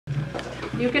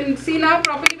You can see now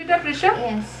properly, beta Prisha?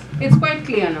 Yes. It's quite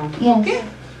clear now. Yes. Okay?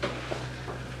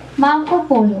 Marco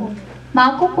Polo.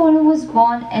 Marco Polo was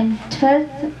born in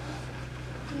 12th.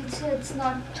 It's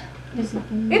not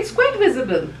visible. It's quite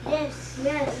visible. Yes,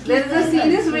 yes. There is a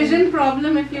serious vision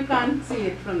problem if you can't see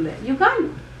it from there. You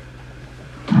can't.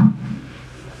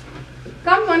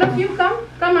 Come, one of you, come.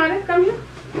 Come, Arif, come here.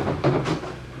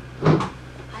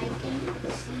 I can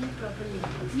see properly.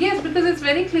 Yes, because it's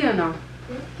very clear now.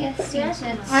 Yes, Yes.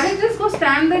 yes. Arif, just go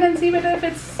stand there and see whether if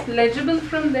it's legible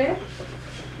from there.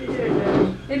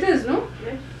 It is, no?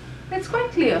 Yes. It's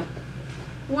quite clear.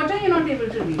 What are you not able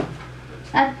to read?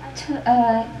 At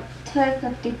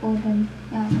 1254 then.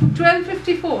 Yeah.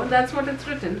 1254, that's what it's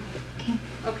written. Okay.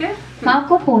 Okay?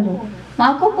 Marco Polo.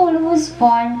 Marco Polo was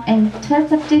born in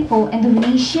 1254 in the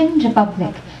Venetian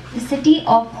Republic, the city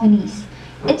of Venice.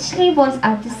 Italy was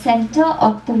at the center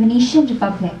of the Venetian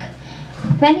Republic.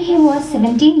 When he was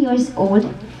 17 years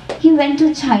old, he went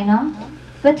to China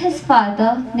with his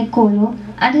father Niccolo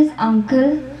and his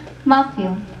uncle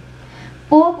Maffeo.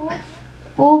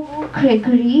 Pope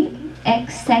Gregory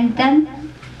X sent them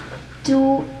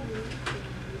to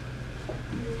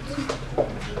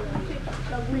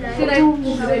Should I do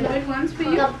it once for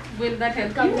you? Will that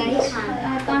help you?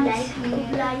 I can't see.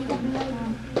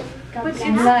 But it's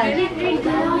Blur. very clear.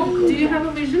 Do you have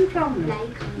a vision problem?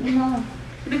 No.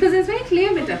 Because it's very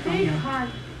clear, beta, from here.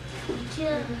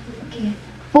 Okay.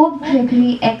 Pope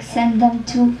Gregory X sent them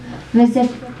to visit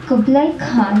Kublai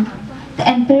Khan, the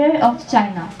Emperor of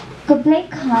China. Kublai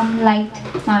Khan liked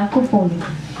Marco Polo.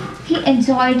 He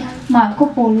enjoyed Marco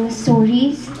Polo's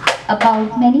stories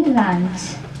about many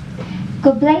lands.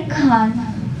 Kublai Khan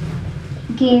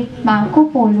gave Marco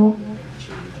Polo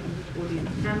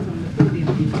Hands on the podium.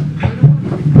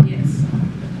 Yes.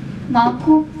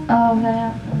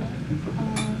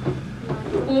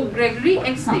 Pope Gregory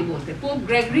X नहीं बोलते. Pope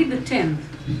Gregory the 10th.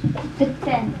 the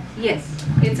 10th. Yes.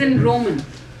 It's in Roman.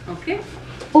 Okay?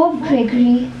 Pope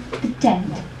Gregory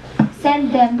X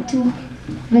sent them to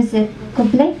visit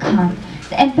Kublai Khan,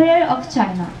 the Emperor of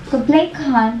China. Kublai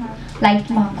Khan liked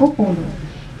Marco Polo.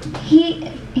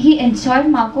 He enjoyed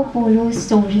Marco Polo's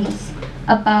stories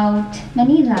about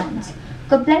many lands.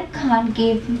 Kublai Khan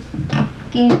gave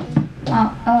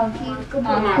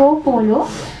Marco Polo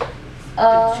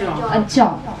a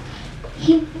job.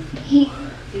 He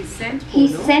He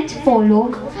sent Polo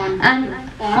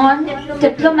on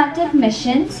diplomatic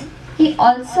missions. He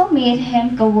also made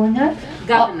him governor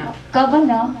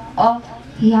of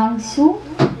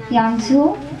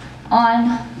Yangzhou,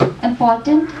 on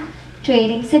important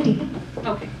trading city.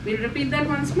 Okay, we'll repeat that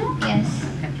once more. Yes.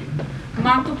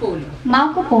 Marco Polo.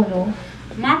 Marco Polo.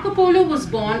 Marco Polo was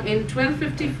born in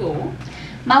 1254.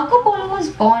 Marco Polo was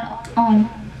born on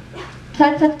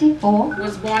 1254.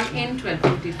 Was born in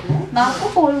 1254 Marco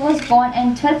Polo was born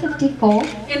in 1254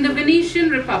 in the Venetian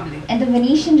Republic. in the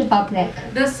Venetian Republic.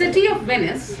 The city of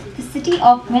Venice, The city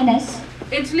of Venice,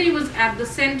 Italy, was at the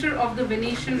center of the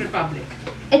Venetian Republic.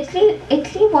 Italy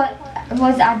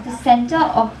was at the center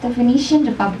of the Venetian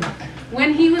Republic.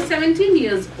 When he was 17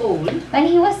 years old, When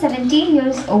he was 17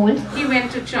 years old, he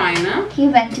went to China he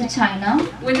went to China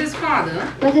with his father,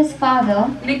 with his father,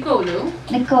 Niccolo,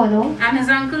 Niccolo, and his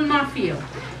uncle Maffeo.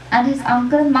 and his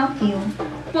uncle Maffeo.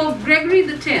 Pope Gregory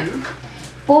X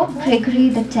Pope Gregory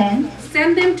X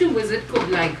sent them to visit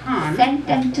Kublai Khan, sent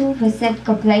them to visit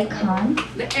Kublai Khan,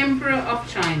 the Emperor of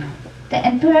China. the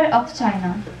Emperor of China.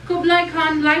 Kublai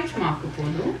Khan liked Marco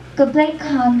Polo. Kublai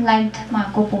Khan liked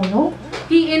Marco Polo.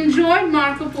 He enjoyed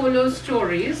Marco Polo's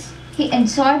stories He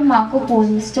enjoyed Marco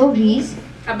Polo's stories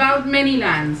about many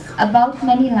lands. about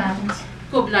many lands.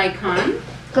 Kublai Khan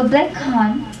Kublai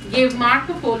Khan gave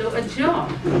Marco Polo a job.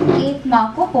 gave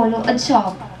Marco Polo a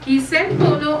job. He sent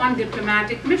Polo on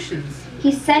diplomatic missions.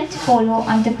 He sent Polo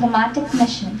on diplomatic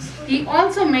missions. He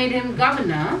also made him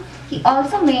governor He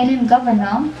also made him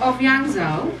governor of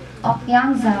Yangzhou, of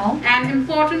Yangzhou, an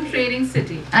important trading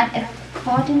city. an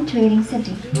important trading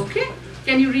city. Okay?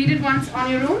 Can you read it once on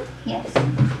your own? Yes.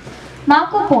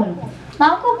 Marco Polo.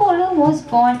 Marco Polo was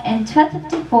born in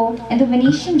 1254 in the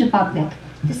Venetian Republic,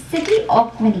 the city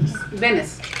of Venice.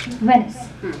 Venice. Venice.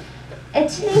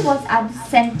 Italy was at the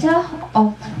center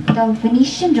of the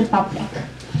Venetian Republic.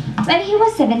 When he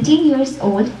was 17 years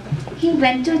old, he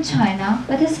went to China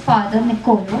with his father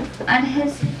Niccolo and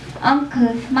his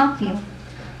uncle Maffeo.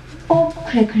 Pope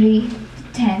Gregory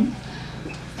X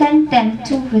sent them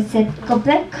to visit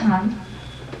Kublai Khan,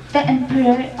 the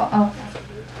Emperor of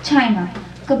China.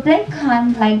 Kublai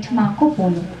Khan liked Marco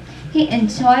Polo. He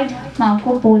enjoyed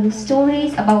Marco Polo's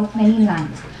stories about many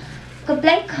lands.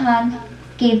 Kublai Khan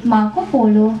gave Marco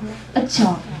Polo a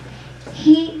job.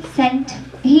 He sent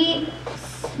he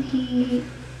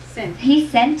Sent. he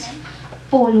sent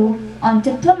Polo on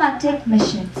diplomatic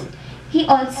missions. He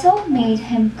also made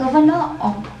him governor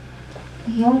of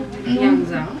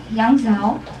Yangzhou.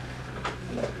 Yangzhou,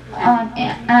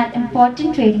 an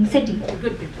important trading city.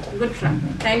 Good, Prisha. Good try.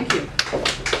 Thank you.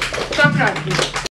 Prakash.